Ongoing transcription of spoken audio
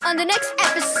on the next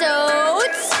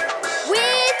episodes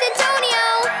with Antonio.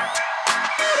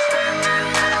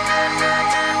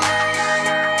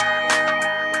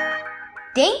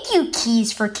 Thank you,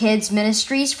 Keys for Kids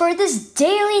Ministries, for this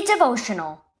daily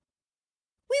devotional.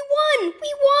 We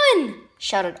won!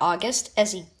 Shouted August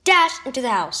as he dashed into the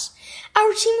house.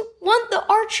 Our team won the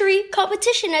archery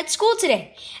competition at school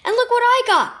today, and look what I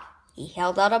got. He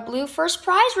held out a blue first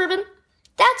prize ribbon.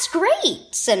 That's great,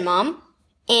 said Mom.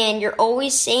 And you're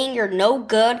always saying you're no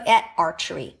good at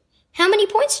archery. How many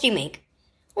points did you make?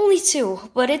 Only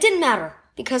 2, but it didn't matter,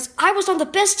 because I was on the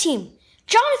best team,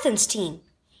 Jonathan's team.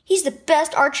 He's the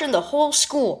best archer in the whole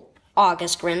school,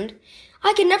 August grinned.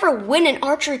 I could never win an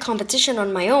archery competition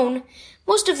on my own.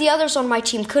 Most of the others on my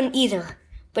team couldn't either,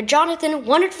 but Jonathan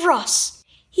won it for us.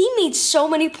 He made so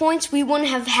many points we wouldn't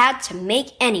have had to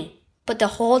make any, but the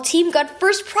whole team got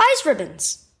first prize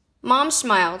ribbons. Mom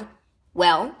smiled.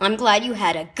 Well, I'm glad you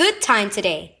had a good time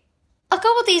today. A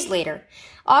couple days later,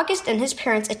 August and his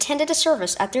parents attended a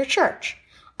service at their church.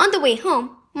 On the way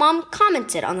home, Mom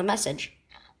commented on the message.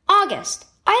 August,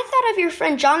 I thought of your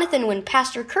friend Jonathan when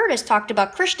Pastor Curtis talked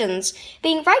about Christians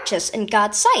being righteous in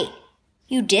God's sight.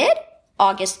 You did?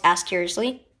 August asked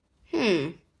curiously.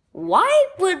 Why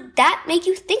would that make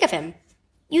you think of him?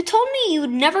 You told me you'd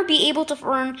never be able to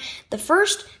earn the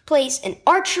first place in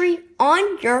archery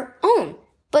on your own.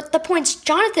 But the points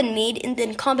Jonathan made in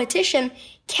the competition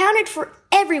counted for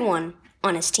everyone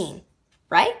on his team,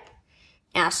 right?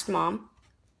 Asked Mom.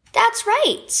 That's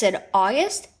right, said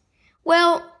August.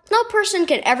 Well, no person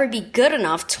can ever be good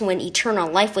enough to win eternal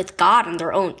life with God on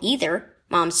their own either,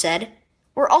 Mom said.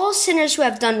 We're all sinners who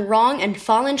have done wrong and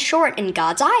fallen short in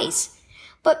God's eyes.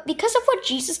 But because of what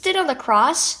Jesus did on the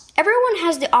cross, everyone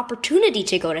has the opportunity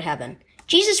to go to heaven.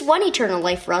 Jesus won eternal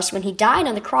life for us when he died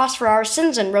on the cross for our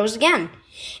sins and rose again.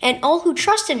 And all who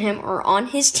trust in him are on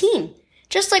his team.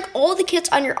 Just like all the kids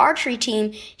on your archery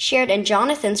team shared in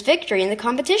Jonathan's victory in the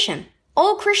competition.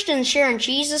 All Christians share in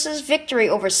Jesus' victory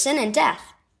over sin and death.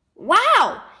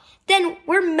 Wow! Then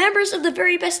we're members of the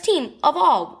very best team of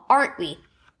all, aren't we?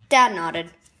 Dad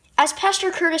nodded. As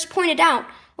Pastor Curtis pointed out,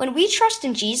 when we trust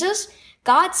in Jesus,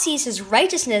 God sees his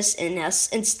righteousness in us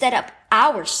instead of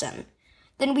our sin.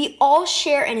 Then we all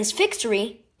share in his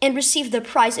victory and receive the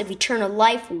prize of eternal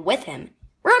life with him.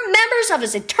 We're members of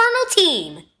his eternal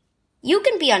team. You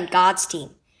can be on God's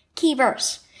team. Key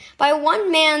verse. By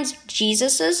one man's,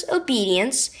 Jesus'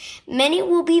 obedience, many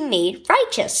will be made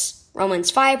righteous. Romans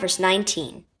 5 verse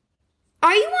 19.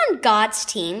 Are you on God's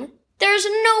team? There's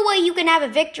no way you can have a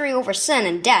victory over sin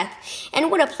and death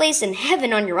and win a place in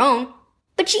heaven on your own.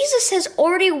 But Jesus has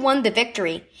already won the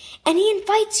victory, and he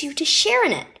invites you to share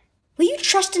in it. Will you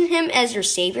trust in him as your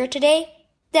Savior today?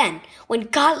 Then, when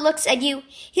God looks at you,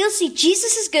 he'll see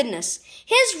Jesus' goodness,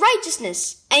 his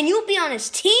righteousness, and you'll be on his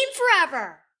team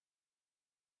forever.